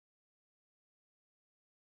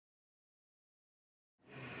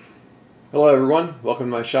Hello everyone, welcome to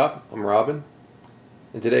my shop. I'm Robin,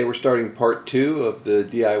 and today we're starting part 2 of the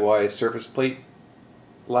DIY surface plate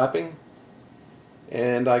lapping.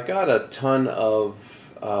 And I got a ton of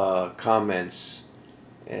comments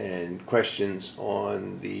and questions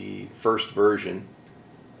on the first version,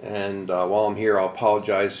 and while I'm here I'll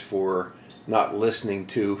apologize for not listening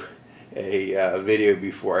to a video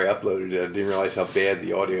before I uploaded it. I didn't realize how bad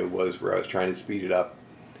the audio was where I was trying to speed it up.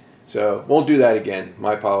 So won't do that again,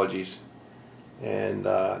 my apologies. And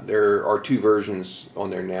there are 2 versions on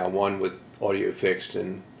there now, one with audio fixed,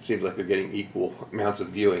 and it seems like they're getting equal amounts of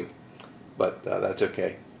viewing, but that's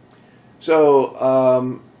okay.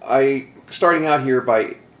 So starting out here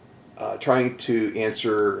by trying to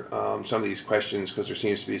answer some of these questions because there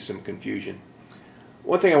seems to be some confusion.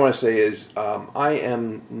 One thing I want to say is I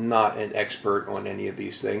am not an expert on any of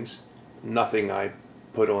these things. Nothing I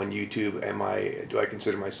put on YouTube do I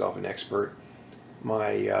consider myself an expert.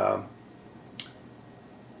 My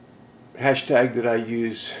hashtag that I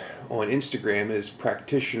use on Instagram is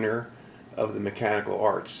practitioner of the mechanical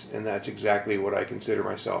arts, and that's exactly what I consider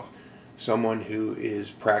myself. Someone who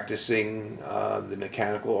is practicing the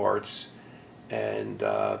mechanical arts and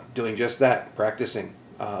doing just that, practicing.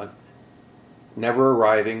 Never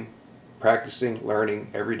arriving, practicing,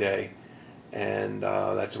 learning every day, and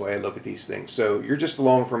that's the way I look at these things. So you're just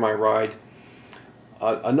along for my ride.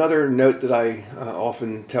 Another note that I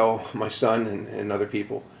often tell my son and other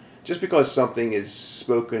people: just because something is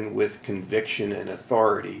spoken with conviction and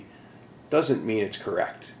authority doesn't mean it's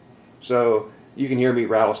correct. So you can hear me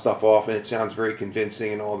rattle stuff off and it sounds very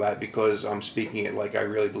convincing and all that because I'm speaking it like I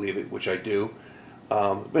really believe it, which I do.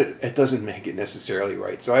 But it doesn't make it necessarily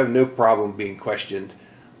right. So I have no problem being questioned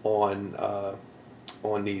on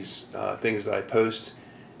these things that I post.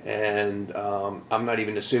 And I'm not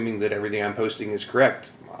even assuming that everything I'm posting is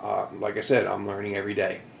correct. Like I said, I'm learning every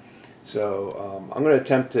day. So I'm going to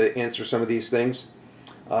attempt to answer some of these things.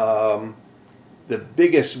 The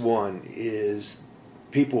biggest one is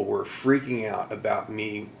people were freaking out about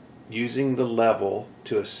me using the level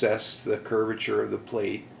to assess the curvature of the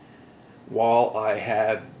plate while I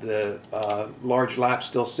had the large lap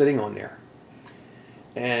still sitting on there.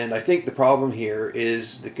 And I think the problem here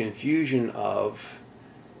is the confusion of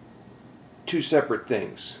 2 separate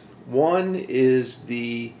things. One is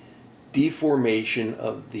the deformation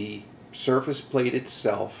of the surface plate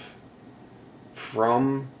itself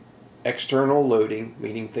from external loading,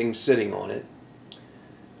 meaning things sitting on it,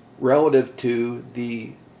 relative to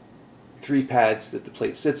the 3 pads that the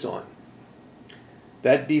plate sits on.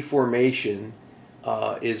 That deformation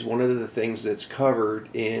is one of the things that's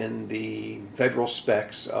covered in the federal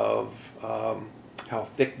specs of how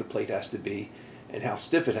thick the plate has to be and how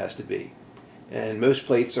stiff it has to be. And most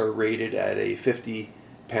plates are rated at a 50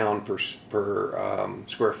 pound per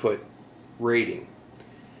square foot rating.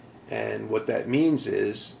 And what that means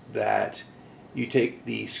is that you take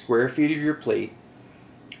the square feet of your plate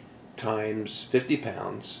times 50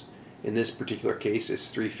 pounds. In this particular case, it's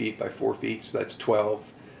 3 feet by 4 feet, so that's 12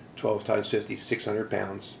 times 50, 600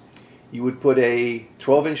 pounds. You would put a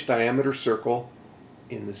 12-inch diameter circle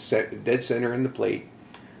in the dead center in the plate,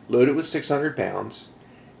 load it with 600 pounds,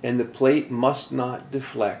 and the plate must not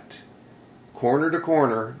deflect corner to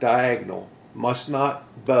corner, diagonal, must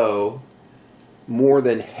not bow more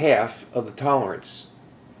than half of the tolerance.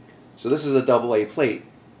 So this is a AA plate.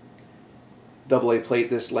 AA plate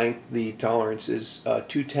this length, the tolerance is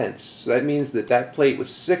 2/10. So that means that that plate with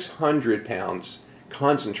 600 pounds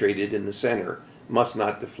concentrated in the center must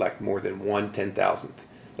not deflect more than 1/10,000th.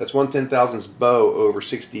 That's 1/10,000th bow over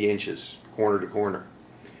 60 inches, corner to corner.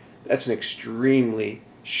 That's an extremely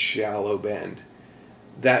shallow bend.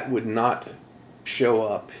 That would not show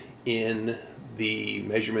up in the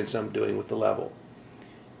measurements I'm doing with the level.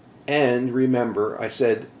 And remember, I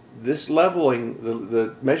said this leveling,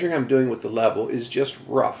 the measuring I'm doing with the level is just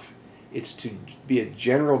rough. It's to be a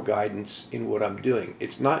general guidance in what I'm doing.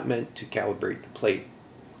 It's not meant to calibrate the plate.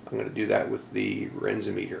 I'm going to do that with the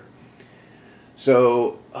renzometer.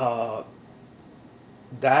 So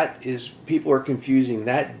people are confusing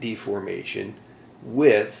that deformation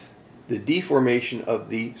with the deformation of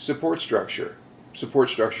the support structure. Support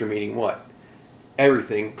structure meaning what?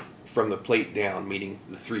 Everything from the plate down, meaning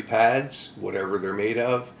the 3 pads, whatever they're made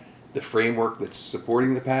of, the framework that's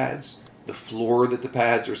supporting the pads, the floor that the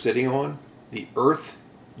pads are sitting on, the earth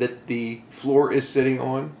that the floor is sitting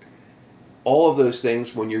on. All of those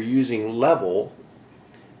things, when you're using level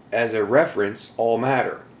as a reference, all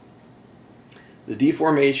matter. The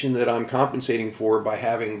deformation that I'm compensating for by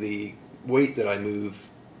having the weight that I move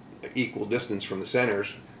equal distance from the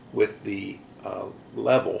centers with the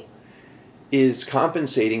level is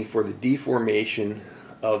compensating for the deformation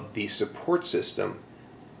of the support system.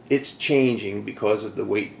 It's changing because of the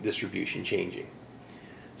weight distribution changing.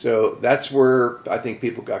 So that's where I think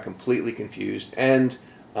people got completely confused. And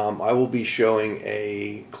I will be showing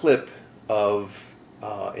a clip of,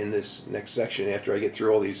 in this next section, after I get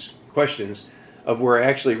through all these questions, of where I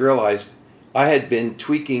actually realized I had been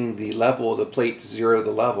tweaking the level of the plate to zero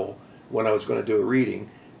the level when I was going to do a reading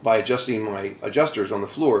by adjusting my adjusters on the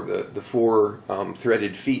floor, the four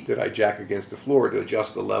threaded feet that I jack against the floor to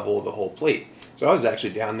adjust the level of the whole plate. So I was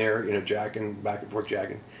actually down there, jacking, back and forth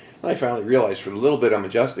jacking. And I finally realized for the little bit I'm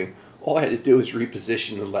adjusting, all I had to do is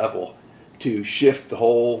reposition the level to shift the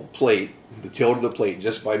whole plate, the tilt of the plate,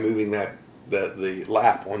 just by moving the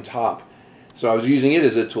lap on top. So I was using it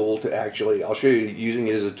as a tool to actually, I'll show you using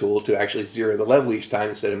it as a tool to actually zero the level each time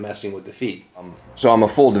instead of messing with the feet. So I'm a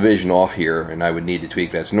full division off here, and I would need to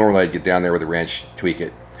tweak that. So normally I'd get down there with a wrench, tweak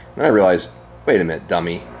it. And I realized, wait a minute,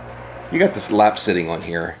 dummy. You got this lap sitting on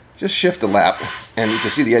here. Just shift the lap, and you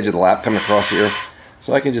can see the edge of the lap coming across here.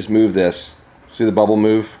 So I can just move this. See the bubble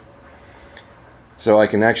move? So I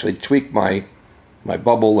can actually tweak my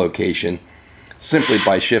bubble location simply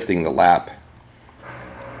by shifting the lap,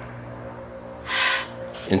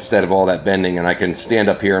 instead of all that bending, and I can stand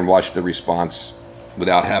up here and watch the response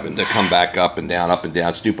without having to come back up and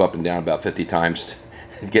down, stoop up and down about 50 times,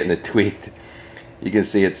 getting it tweaked. You can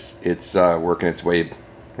see it's working its way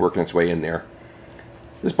in there.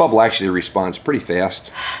 This bubble actually responds pretty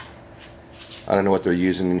fast. I don't know what they're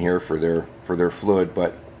using in here for their fluid,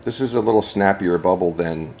 but this is a little snappier bubble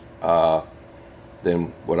than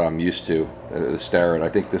what I'm used to. The Starrett. I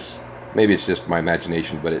think this, maybe it's just my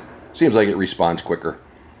imagination, but it seems like it responds quicker.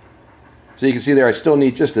 So you can see there, I still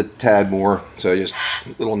need just a tad more. So just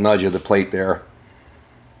a little nudge of the plate there.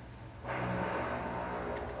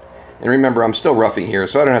 And remember, I'm still roughing here,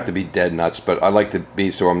 so I don't have to be dead nuts, but I like to be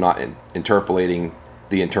so I'm not interpolating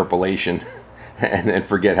the interpolation and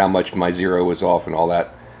forget how much my zero was off and all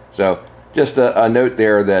that. So just a note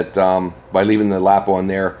there that by leaving the lap on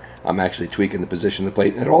there, I'm actually tweaking the position of the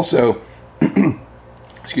plate. And it also,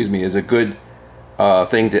 excuse me, is a good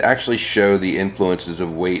thing to actually show the influences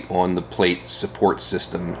of weight on the plate support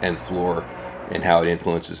system and floor and how it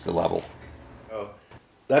influences the level.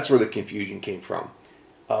 That's where the confusion came from.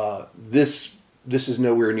 This is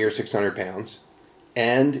nowhere near 600 pounds,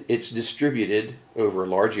 and it's distributed over a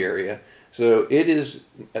large area. So it is,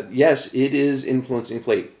 yes, it is influencing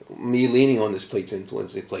plate. Me leaning on this plate's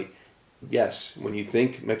influencing plate. Yes, when you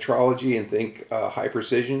think metrology and think high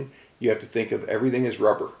precision, you have to think of everything as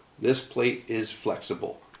rubber. This plate is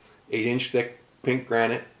flexible. 8-inch thick pink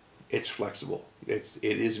granite, it's flexible. It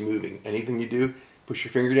is moving. Anything you do, push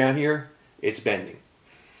your finger down here, it's bending.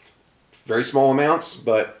 Very small amounts,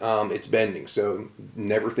 but it's bending. So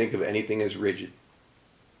never think of anything as rigid.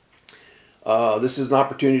 This is an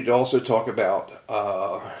opportunity to also talk about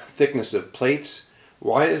thickness of plates.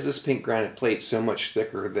 Why is this pink granite plate so much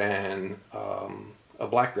thicker than a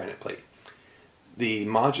black granite plate? The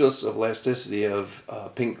modulus of elasticity of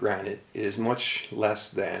pink granite is much less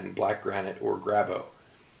than black granite or Grabo,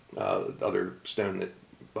 other stone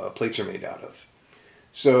that plates are made out of.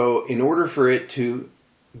 So in order for it to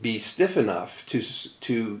be stiff enough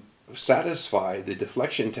to satisfy the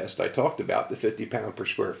deflection test I talked about, the 50 pound per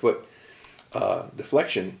square foot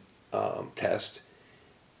deflection test,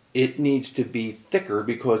 it needs to be thicker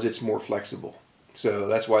because it's more flexible. So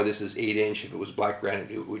that's why this is 8-inch. If it was black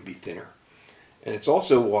granite, it would be thinner. And it's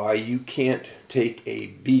also why you can't take a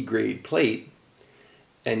B grade plate,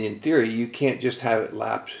 and in theory you can't just have it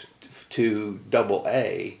lapped to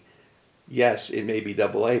AA. Yes, it may be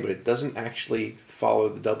AA, but it doesn't actually follow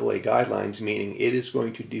the AA guidelines, meaning it is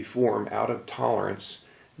going to deform out of tolerance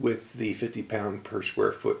with the 50 pound per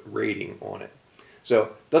square foot rating on it.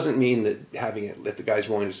 So doesn't mean that having it, if the guy's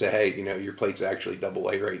willing to say, hey, your plate's actually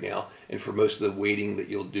AA right now, and for most of the weighting that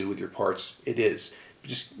you'll do with your parts, it is.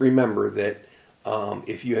 Just remember that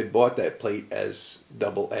if you had bought that plate as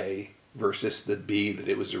AA versus the B that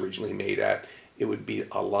it was originally made at, it would be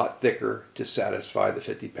a lot thicker to satisfy the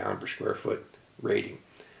 50 pound per square foot rating.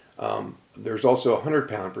 There's also a 100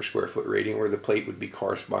 pound per square foot rating where the plate would be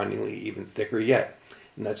correspondingly even thicker yet.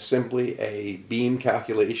 And that's simply a beam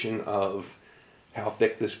calculation of how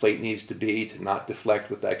thick this plate needs to be to not deflect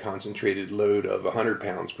with that concentrated load of 100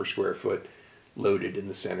 pounds per square foot loaded in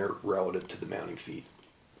the center relative to the mounting feet.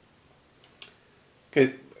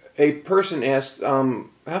 Okay, a person asked,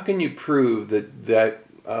 how can you prove that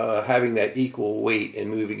having that equal weight and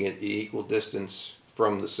moving it the equal distance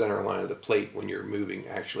from the center line of the plate when you're moving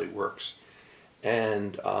actually works?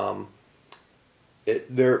 And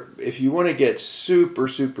if you want to get super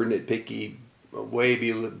nitpicky, way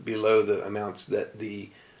below the amounts that the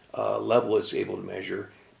level is able to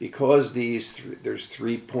measure, because there's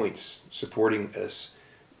 3 points supporting this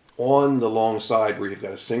on the long side where you've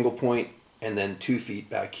got a single point and then 2 feet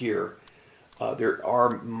back here. There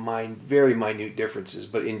are very minute differences,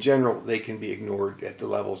 but in general they can be ignored at the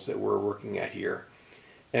levels that we're working at here.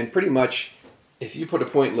 And pretty much, if you put a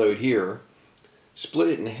point load here, split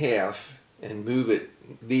it in half and move it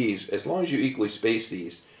as long as you equally space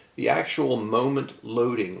these, the actual moment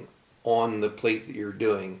loading on the plate that you're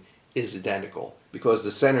doing is identical, because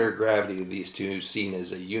the center of gravity of these two, seen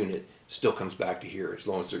as a unit, still comes back to here as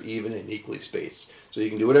long as they're even and equally spaced. So you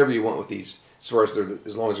can do whatever you want with these as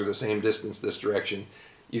long as they're the same distance this direction.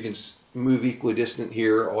 You can move equally distant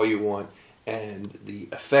here all you want, and the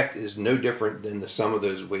effect is no different than the sum of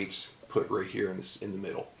those weights put right here in the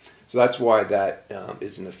middle. So that's why that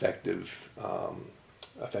is an effective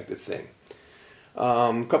thing.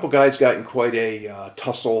 A couple guys got in quite a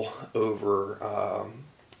tussle over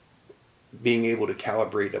being able to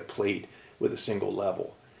calibrate a plate with a single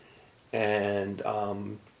level, and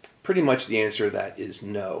pretty much the answer to that is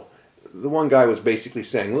no. The one guy was basically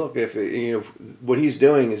saying, look, if what he's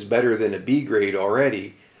doing is better than a B grade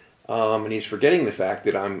already, and he's forgetting the fact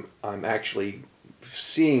that I'm actually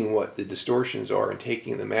seeing what the distortions are and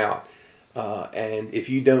taking them out. And if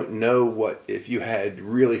you don't know if you had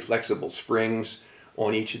really flexible springs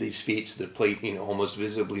on each of these feet, so the plate almost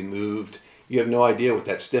visibly moved, you have no idea what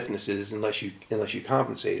that stiffness is unless you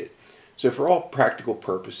compensate it. So for all practical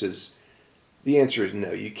purposes, the answer is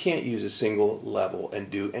no. You can't use a single level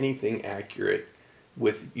and do anything accurate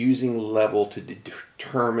with using level to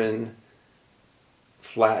determine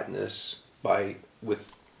flatness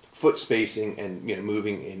with foot spacing and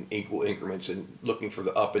moving in equal increments and looking for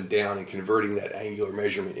the up and down and converting that angular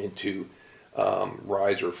measurement into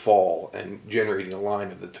rise or fall and generating a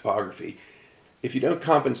line of the topography. If you don't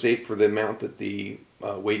compensate for the amount that the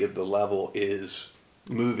weight of the level is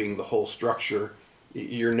moving the whole structure,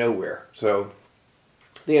 you're nowhere. So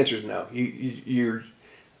the answer is no. You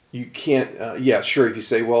can't. Yeah, sure. If you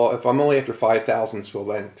say, well, if I'm only after 5 thousandths, well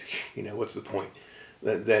then, what's the point?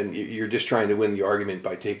 Then you're just trying to win the argument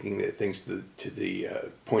by taking the things to the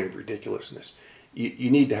point of ridiculousness. You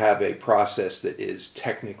need to have a process that is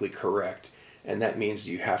technically correct, and that means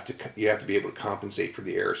you have to be able to compensate for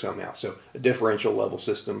the error somehow. So a differential level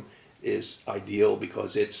system is ideal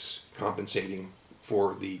because it's compensating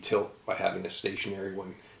for the tilt by having a stationary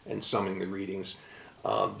one and summing the readings.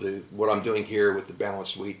 What I'm doing here with the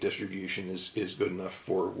balanced weight distribution is good enough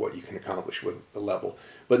for what you can accomplish with a level.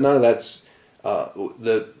 But none of that's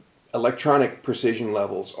the electronic precision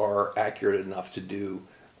levels are accurate enough to do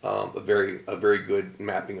a very good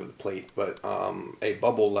mapping of the plate. But a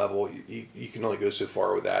bubble level, you can only go so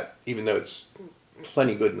far with that, even though it's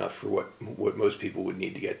plenty good enough for what most people would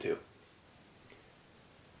need to get to.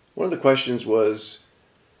 One of the questions was,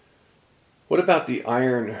 what about the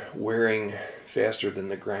iron wearing faster than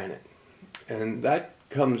the granite? And that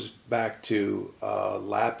comes back to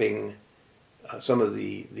lapping, some of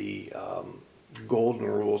the golden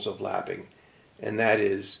rules of lapping. And that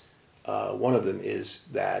is, one of them is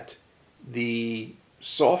that the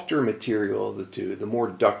softer material of the two, the more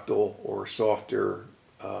ductile or softer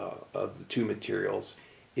of the two materials,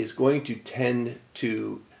 is going to tend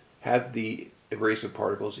to have the abrasive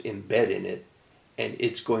particles embed in it, and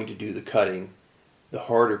it's going to do the cutting. The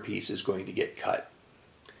harder piece is going to get cut.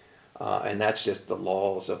 And that's just the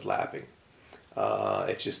laws of lapping.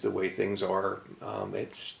 It's just the way things are.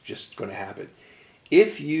 It's just going to happen.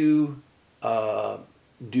 If you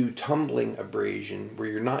do tumbling abrasion where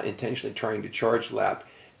you're not intentionally trying to charge lap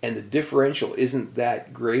and the differential isn't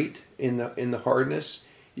that great in the hardness,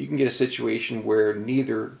 you can get a situation where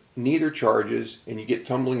neither charges and you get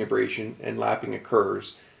tumbling abrasion and lapping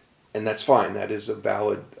occurs, and that's fine. That is a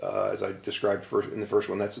valid, as I described in the first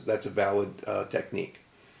one, that's a valid technique.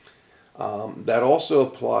 That also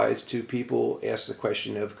applies to people ask the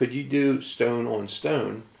question of, could you do stone on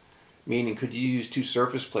stone? Meaning, could you use two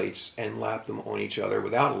surface plates and lap them on each other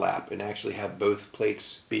without a lap and actually have both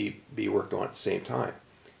plates be worked on at the same time?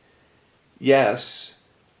 Yes,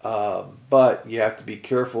 but you have to be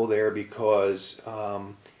careful there because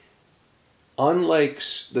unlike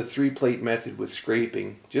the 3-plate method with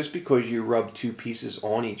scraping, just because you rub two pieces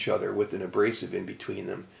on each other with an abrasive in between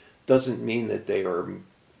them doesn't mean that they are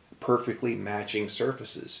perfectly matching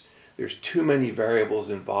surfaces. There's too many variables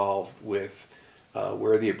involved with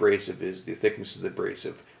where the abrasive is, the thickness of the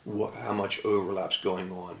abrasive, how much overlap's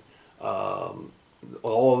going on,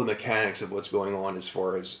 all the mechanics of what's going on as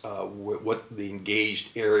far as what the engaged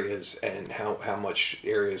areas and how much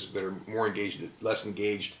areas that are more engaged, less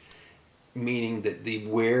engaged, meaning that the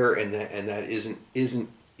wear and that isn't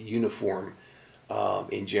uniform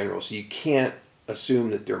in general. So you can't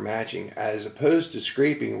assume that they're matching, as opposed to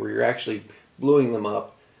scraping, where you're actually bluing them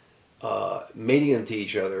up, mating them to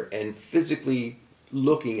each other, and physically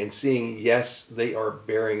looking and seeing, yes, they are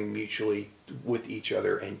bearing mutually with each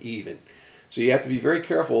other and even. So you have to be very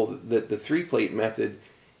careful that the three-plate method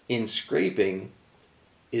in scraping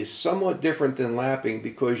is somewhat different than lapping,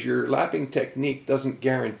 because your lapping technique doesn't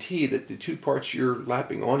guarantee that the two parts you're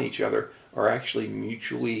lapping on each other are actually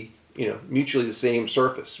mutually the same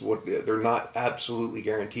surface. They're not absolutely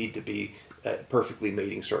guaranteed to be perfectly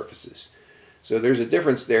mating surfaces. So there's a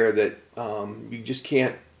difference there that you just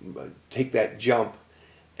can't take that jump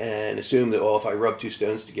and assume that, oh, if I rub two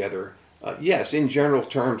stones together, yes, in general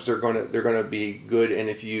terms, they're gonna be good. And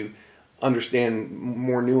if you understand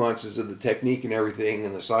more nuances of the technique and everything,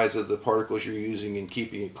 and the size of the particles you're using, and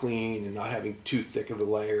keeping it clean, and not having too thick of a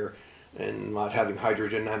layer, and not having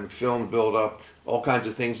hydrodynamic film build up, all kinds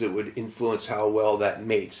of things that would influence how well that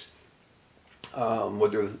mates.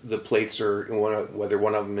 Whether the plates are whether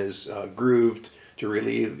one of them is grooved to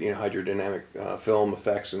relieve hydrodynamic film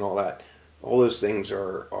effects and all that. All those things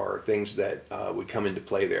are things that would come into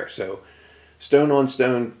play there. So stone on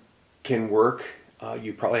stone can work.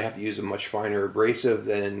 You probably have to use a much finer abrasive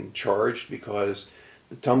than charged, because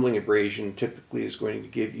the tumbling abrasion typically is going to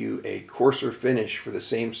give you a coarser finish for the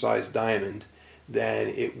same size diamond than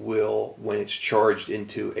it will when it's charged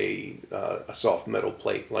into a soft metal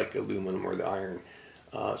plate like aluminum or the iron.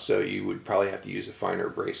 So you would probably have to use a finer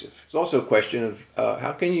abrasive. It's also a question of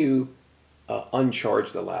how can you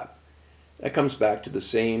uncharge the lap? That comes back to the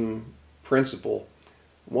same principle.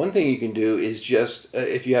 One thing you can do is just,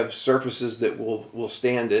 if you have surfaces that will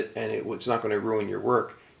stand it and it's not going to ruin your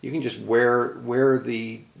work, you can just wear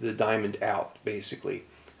the diamond out, basically.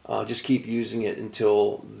 Just keep using it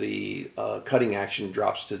until the cutting action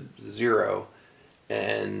drops to 0,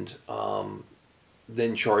 and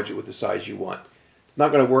then charge it with the size you want.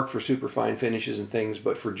 Not going to work for super fine finishes and things,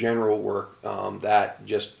 but for general work, that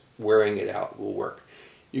just wearing it out will work.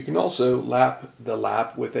 You can also lap the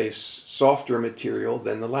lap with a softer material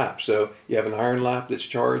than the lap. So you have an iron lap that's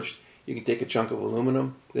charged. You can take a chunk of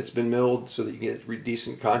aluminum that's been milled so that you get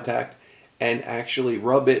decent contact, and actually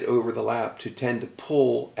rub it over the lap to tend to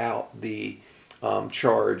pull out the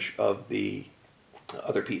charge of the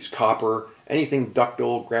other piece. Copper, anything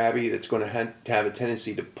ductile, grabby, that's going to have a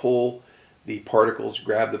tendency to pull the particles,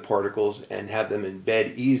 grab the particles, and have them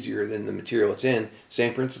embed easier than the material it's in.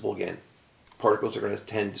 Same principle again. Particles are going to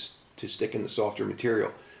tend to stick in the softer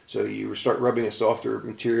material. So you start rubbing a softer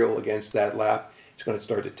material against that lap, it's going to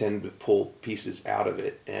start to tend to pull pieces out of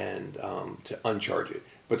it and to uncharge it.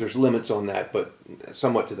 But there's limits on that, but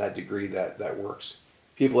somewhat to that degree that works.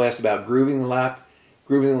 People asked about grooving the lap.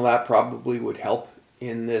 Grooving the lap probably would help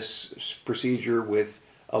in this procedure with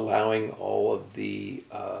allowing all of the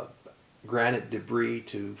granite debris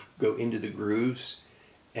to go into the grooves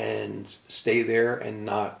and stay there and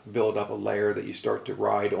not build up a layer that you start to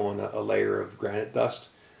ride on a layer of granite dust.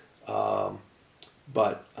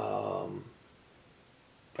 But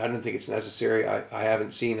I don't think it's necessary. I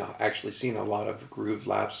haven't actually seen a lot of grooved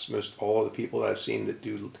laps. Most all of the people that I've seen that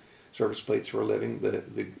do surface plates for a living,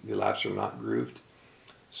 the laps are not grooved.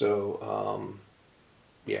 So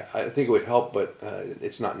yeah, I think it would help, but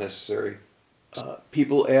it's not necessary.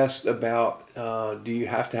 People asked about, do you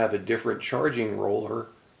have to have a different charging roller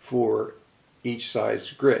for each size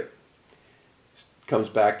grit? Comes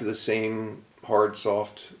back to the same hard,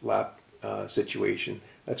 soft lap situation.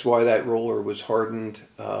 That's why that roller was hardened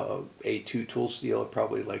A2 tool steel,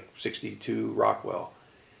 probably like 62 Rockwell.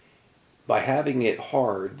 By having it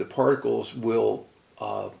hard, the particles will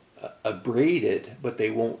abrade it, but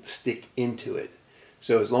they won't stick into it.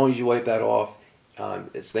 So as long as you wipe that off,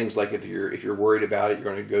 it's things like if you're worried about it,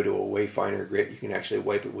 you're going to go to a way finer grit, you can actually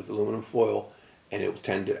wipe it with aluminum foil, and it will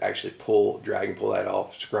tend to actually drag and pull that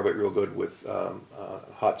off. Scrub it real good with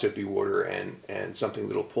hot soapy water and something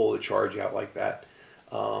that'll pull the charge out like that.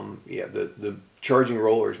 Yeah, the charging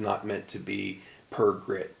roller is not meant to be per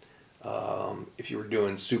grit. If you were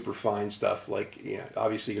doing super fine stuff, like,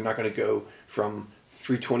 obviously you're not going to go from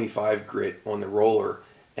 325 grit on the roller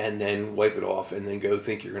and then wipe it off and then go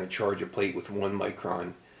think you're going to charge a plate with 1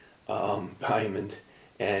 micron diamond.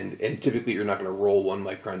 And typically you're not going to roll 1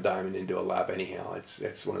 micron diamond into a lap anyhow.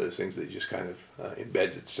 It's one of those things that just kind of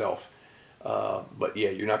embeds itself. But yeah,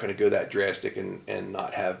 you're not going to go that drastic and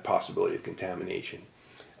not have possibility of contamination.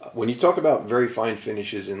 When you talk about very fine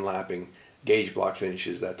finishes in lapping, gauge block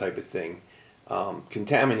finishes, that type of thing.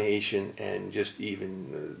 Contamination and just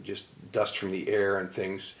even just dust from the air and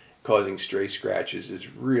things causing stray scratches is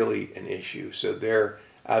really an issue. So their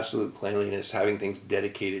absolute cleanliness, having things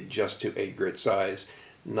dedicated just to a grit size,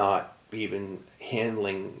 not even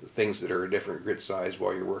handling things that are a different grit size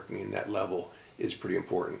while you're working in that level, is pretty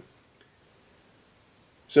important.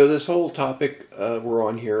 So this whole topic we're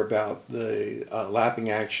on here about the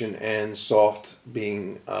lapping action and soft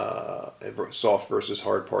being soft versus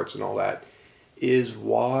hard parts and all that is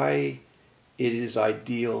why it is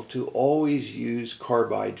ideal to always use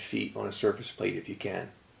carbide feet on a surface plate if you can.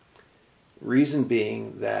 Reason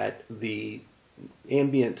being that the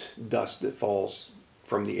ambient dust that falls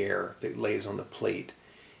from the air that lays on the plate,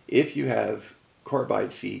 if you have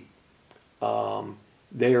carbide feet,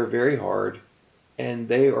 they are very hard and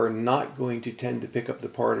they are not going to tend to pick up the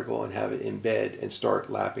particle and have it embed and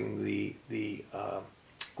start lapping the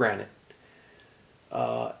granite.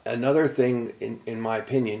 Another thing, in my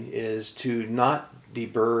opinion, is to not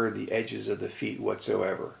deburr the edges of the feet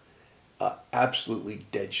whatsoever. Absolutely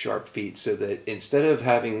dead sharp feet, so that instead of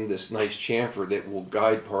having this nice chamfer that will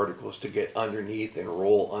guide particles to get underneath and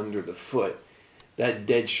roll under the foot, that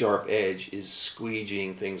dead sharp edge is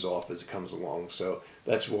squeegeeing things off as it comes along. So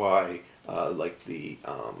that's why, like the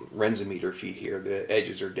Renzometer feet here, the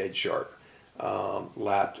edges are dead sharp.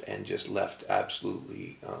 Lapped and just left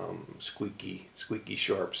absolutely squeaky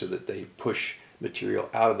sharp, so that they push material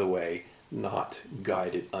out of the way, not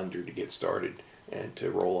guide it under to get started and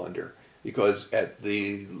to roll under. Because at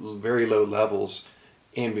the very low levels,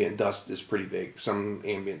 ambient dust is pretty big. Some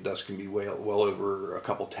ambient dust can be well over a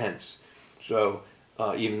couple tenths. So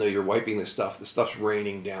even though you're wiping the stuff's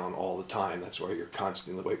raining down all the time. That's why you're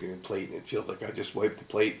constantly wiping the plate, and it feels like I just wiped the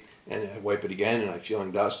plate and I wipe it again and I feel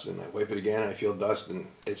dust, and I wipe it again and I feel dust, and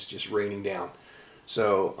it's just raining down.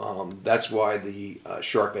 So that's why the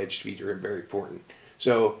sharp-edged feet are very important.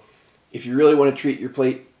 So if you really want to treat your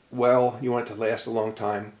plate well, you want it to last a long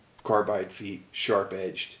time, carbide feet,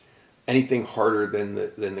 sharp-edged. Anything harder than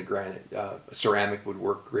the granite, ceramic would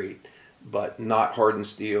work great, but not hardened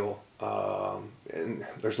steel. And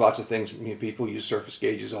there's lots of things. People use surface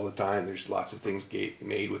gauges all the time. There's lots of things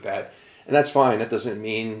made with that, and that's fine. That doesn't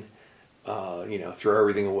mean throw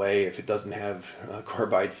everything away if it doesn't have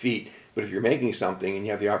carbide feet. But if you're making something and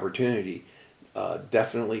you have the opportunity,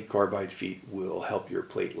 definitely carbide feet will help your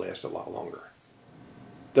plate last a lot longer.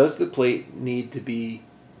 Does the plate need to be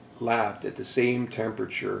lapped at the same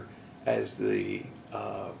temperature as the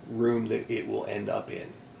room that it will end up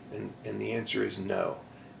in? And the answer is no.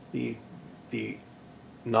 The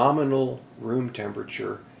nominal room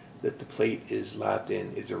temperature that the plate is lapped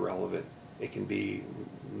in is irrelevant. It can be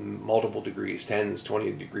multiple degrees, 10s,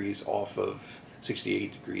 20 degrees off of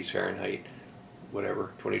 68 degrees Fahrenheit,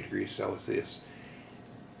 whatever, 20 degrees Celsius.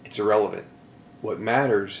 It's irrelevant. What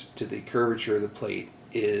matters to the curvature of the plate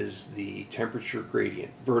is the temperature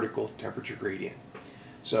gradient, vertical temperature gradient.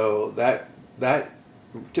 So that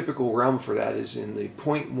typical realm for that is in the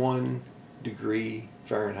 0.1 degree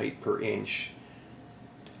Fahrenheit per inch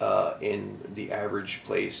in the average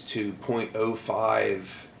place to 0.05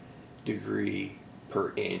 degree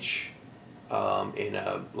per inch in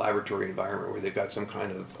a laboratory environment where they've got some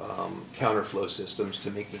kind of counterflow systems to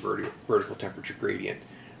make the vertical temperature gradient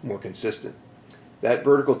more consistent. That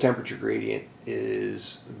vertical temperature gradient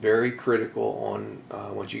is very critical on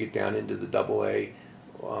once you get down into the AA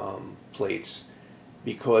plates,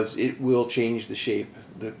 because it will change the shape,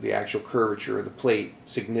 the actual curvature of the plate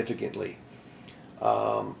significantly,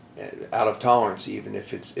 out of tolerance even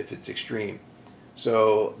if it's extreme.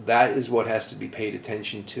 So that is what has to be paid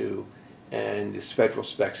attention to, and this federal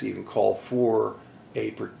specs even call for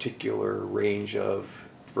a particular range of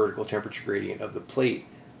vertical temperature gradient of the plate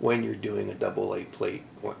when you're doing a AA plate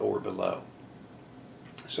or below.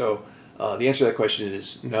 So the answer to that question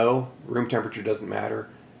is no, room temperature doesn't matter,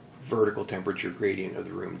 vertical temperature gradient of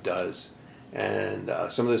the room does. And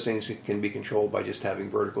some of those things can be controlled by just having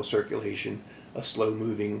vertical circulation, a slow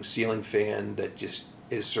moving ceiling fan that just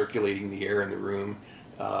is circulating the air in the room,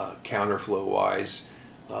 counterflow wise.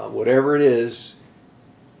 Whatever it is,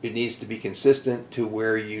 it needs to be consistent to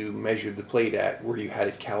where you measured the plate at, where you had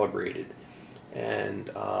it calibrated. And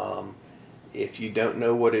if you don't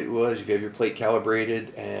know what it was, if you have your plate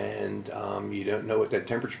calibrated and you don't know what that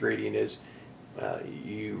temperature gradient is,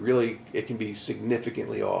 it can be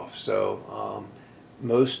significantly off. So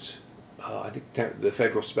I think the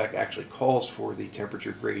federal spec actually calls for the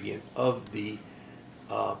temperature gradient of the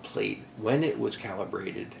plate when it was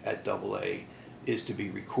calibrated at AA is to be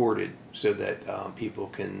recorded, so that people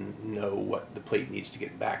can know what the plate needs to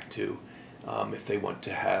get back to if they want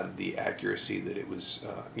to have the accuracy that it was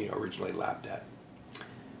originally lapped at.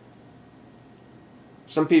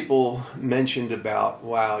 Some people mentioned about,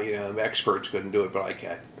 wow, experts couldn't do it, but I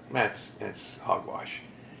can. That's hogwash.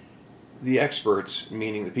 The experts,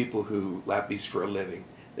 meaning the people who lap these for a living,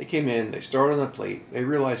 they came in, they started on the plate, they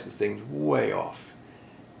realized the thing's way off.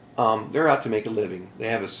 They're out to make a living. They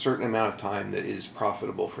have a certain amount of time that is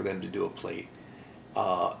profitable for them to do a plate.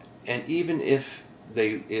 And even if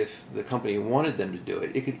the company wanted them to do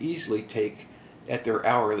it, it could easily take, at their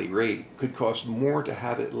hourly rate, could cost more to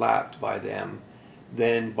have it lapped by them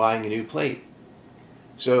than buying a new plate.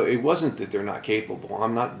 So it wasn't that they're not capable.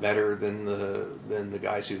 I'm not better than the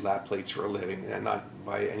guys who lap plates for a living, and not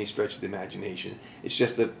by any stretch of the imagination. It's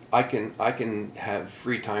just that I can have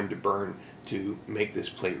free time to burn to make this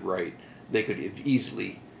plate right. They could have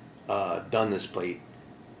easily done this plate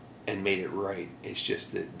and made it right. It's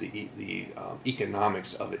just that the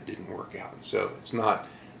economics of it didn't work out. So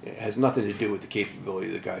it has nothing to do with the capability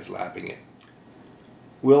of the guys lapping it.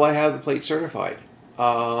 Will I have the plate certified?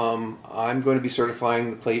 I'm going to be certifying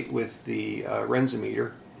the plate with the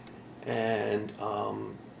Renzometer and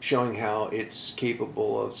showing how it's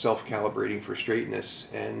capable of self-calibrating for straightness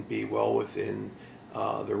and be well within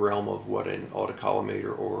the realm of what an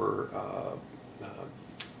autocollimator or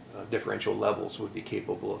differential levels would be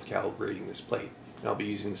capable of calibrating this plate. And I'll be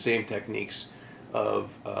using the same techniques of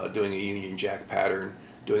doing a Union Jack pattern,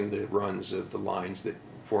 doing the runs of the lines that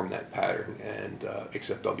form that pattern, and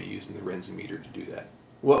except I'll be using the Renzometer to do that.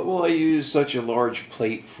 What will I use such a large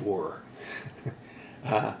plate for?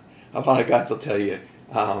 A lot of guys will tell you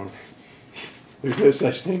there's no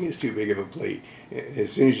such thing as too big of a plate.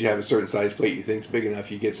 As soon as you have a certain size plate you think is big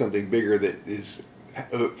enough, you get something bigger that is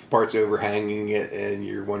parts overhanging it and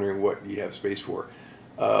you're wondering what you have space for.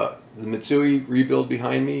 The Mitsui rebuild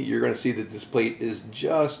behind me, you're going to see that this plate is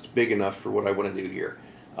just big enough for what I want to do here.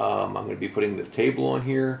 I'm going to be putting the table on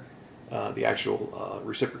here, the actual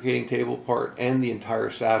reciprocating table part, and the entire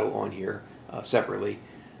saddle on here separately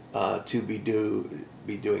to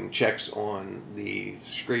be doing checks on the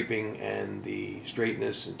scraping and the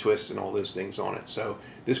straightness and twist and all those things on it. So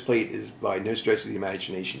this plate is by no stretch of the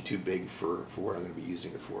imagination too big for what I'm going to be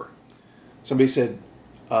using it for. Somebody said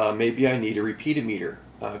maybe I need a repeatometer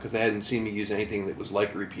because they hadn't seen me use anything that was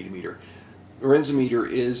like a repeatometer. The Renzometer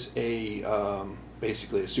is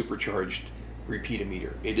basically a supercharged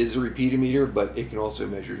repeatometer. It is a repeatometer, but it can also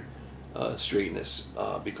measure straightness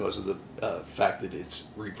because of the fact that it's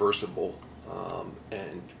reversible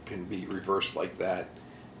and can be reversed like that,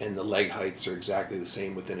 and the leg heights are exactly the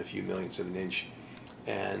same within a few millionths of an inch,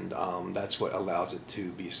 and that's what allows it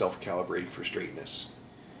to be self-calibrating for straightness.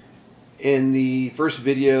 In the first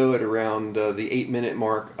video at around the 8-minute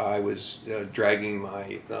mark, I was dragging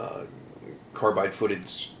my carbide footed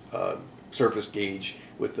surface gauge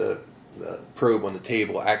with the probe on the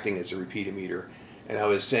table acting as a repeatometer, and I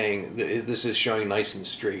was saying that this is showing nice and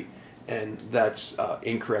straight, and that's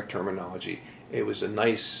incorrect terminology. It was a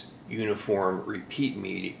nice uniform repeat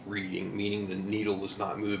reading, meaning the needle was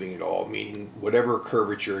not moving at all, meaning whatever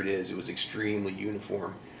curvature it is, it was extremely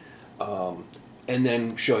uniform, and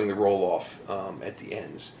then showing the roll off at the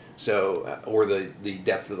ends, so or the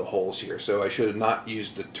depth of the holes here. So I should have not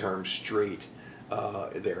used the term straight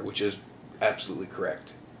there, which is absolutely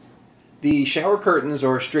correct. The shower curtains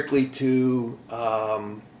are strictly to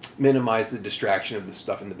minimize the distraction of the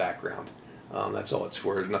stuff in the background. That's all it's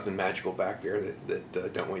for. There's nothing magical back there that I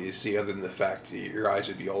don't want you to see, other than the fact that your eyes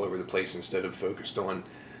would be all over the place instead of focused on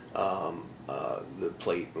the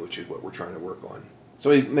plate, which is what we're trying to work on. So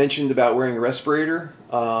we mentioned about wearing a respirator.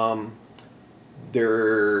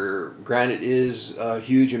 Granite is a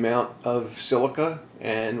huge amount of silica,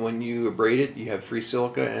 and when you abrade it, you have free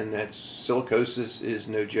silica, and that silicosis is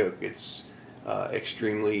no joke. It's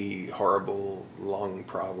extremely horrible lung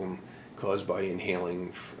problem caused by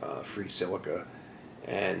inhaling free silica.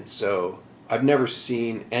 And so I've never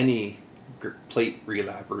seen any plate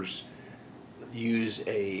relappers use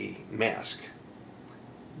a mask.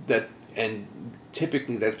 And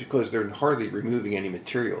typically that's because they're hardly removing any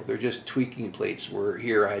material. They're just tweaking plates, where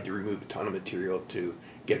here I had to remove a ton of material to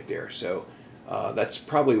get there. So that's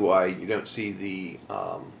probably why you don't see the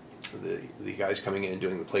guys coming in and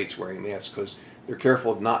doing the plates wearing masks, because they're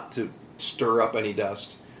careful not to stir up any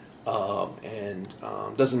dust. And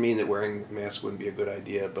doesn't mean that wearing a mask wouldn't be a good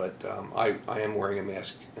idea, but I am wearing a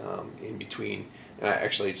mask in between. And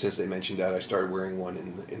actually, since they mentioned that, I started wearing one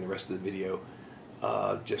in the rest of the video,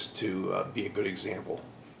 just to be a good example.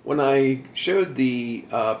 When I showed the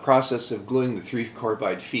process of gluing the 3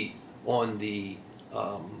 carbide feet on the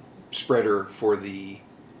spreader for the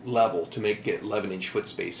level to get 11-inch foot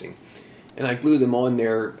spacing, And I glued them on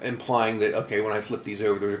there, implying that, okay, when I flip these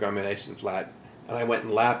over, they're going to be nice and flat. And I went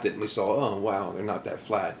and lapped it, and we saw, oh, wow, they're not that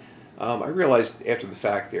flat. I realized after the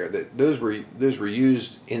fact there that those were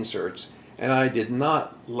used inserts, and I did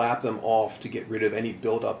not lap them off to get rid of any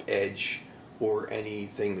build-up edge or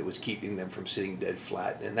anything that was keeping them from sitting dead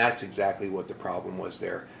flat. And that's exactly what the problem was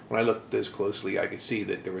there. When I looked at those closely, I could see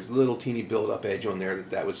that there was a little teeny build-up edge on there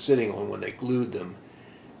that was sitting on when they glued them.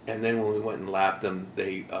 And then when we went and lapped them,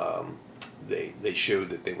 they showed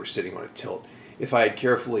that they were sitting on a tilt. If I had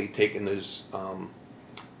carefully taken those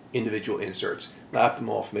individual inserts, lapped them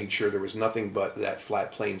off, made sure there was nothing but that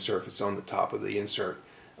flat plane surface on the top of the insert,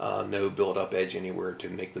 no build-up edge anywhere to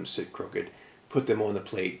make them sit crooked, put them on the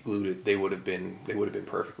plate, glued it, they would have been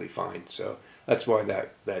perfectly fine. So that's why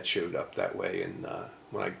that showed up that way, and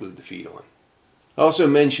when I glued the feet on. I also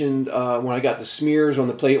mentioned when I got the smears on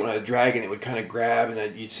the plate, when I was dragging, it would kind of grab,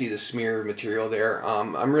 and you'd see the smear material there.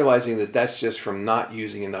 I'm realizing that that's just from not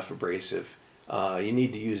using enough abrasive. You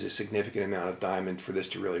need to use a significant amount of diamond for this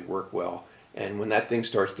to really work well. And when that thing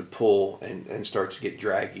starts to pull and starts to get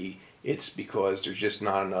draggy, it's because there's just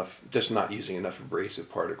not using enough abrasive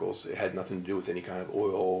particles. It had nothing to do with any kind of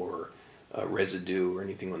oil or residue or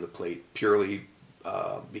anything on the plate, purely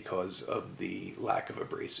because of the lack of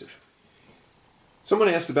abrasive. Someone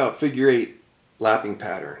asked about figure 8 lapping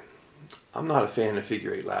pattern. I'm not a fan of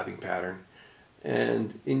figure 8 lapping pattern.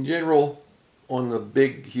 And in general, on the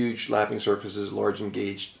big, huge lapping surfaces, large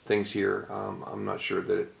engaged things here, I'm not sure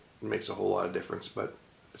that it makes a whole lot of difference. But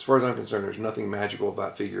as far as I'm concerned, there's nothing magical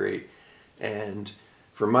about figure 8. And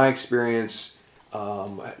from my experience,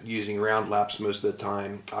 using round laps most of the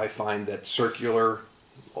time, I find that circular,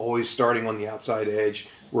 always starting on the outside edge,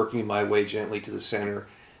 working my way gently to the center,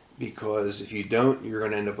 because if you don't, you're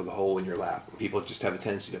going to end up with a hole in your lap. People just have a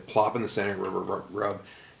tendency to plop in the center, rub.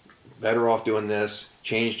 Better off doing this,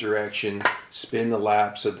 change direction, spin the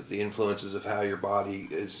lap so that the influences of how your body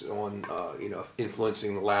is on,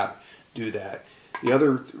 influencing the lap, do that. The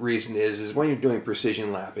other reason is when you're doing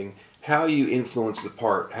precision lapping, how you influence the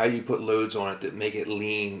part, how you put loads on it that make it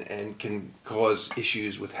lean and can cause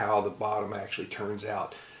issues with how the bottom actually turns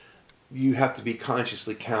out. You have to be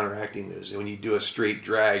consciously counteracting those. And when you do a straight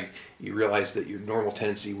drag, you realize that your normal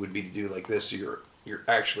tendency would be to do like this. So you're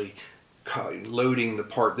actually loading the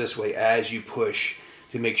part this way as you push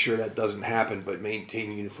to make sure that doesn't happen, but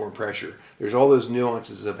maintain uniform pressure. There's all those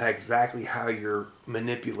nuances of exactly how you're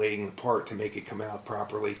manipulating the part to make it come out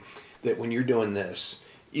properly, that when you're doing this,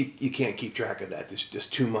 you can't keep track of that. There's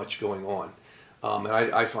just too much going on. And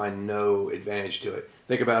I find no advantage to it.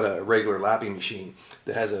 Think about a regular lapping machine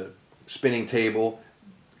that has a spinning table,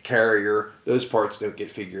 carrier. Those parts don't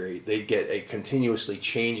get figure 8. They get a continuously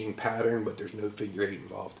changing pattern, but there's no figure 8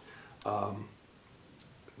 involved.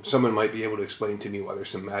 Someone might be able to explain to me why there's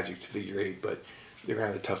some magic to figure 8, but they're going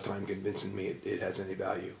to have a tough time convincing me it has any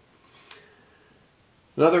value.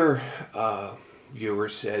 Another viewer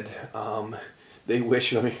said they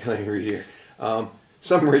wish, let me read here,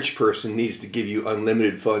 some rich person needs to give you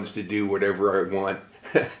unlimited funds to do whatever I want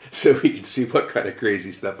so we can see what kind of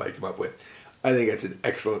crazy stuff I come up with. I think that's an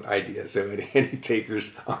excellent idea. So any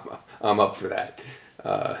takers, I'm up for that.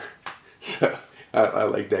 So I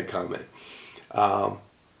like that comment.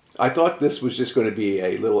 I thought this was just going to be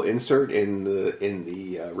a little insert in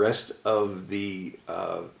the rest of the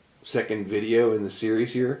second video in the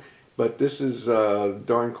series here, but this is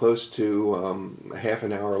darn close to half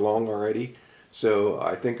an hour long already. So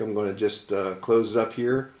I think I'm going to just close it up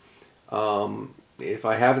here. If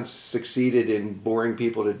I haven't succeeded in boring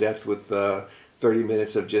people to death with 30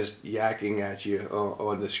 minutes of just yakking at you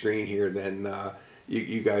on the screen here, then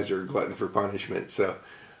you guys are a glutton for punishment. So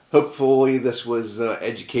hopefully this was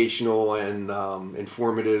educational and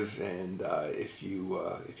informative. And if you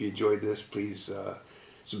enjoyed this, please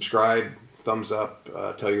subscribe, thumbs up,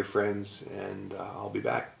 tell your friends, and I'll be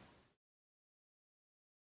back.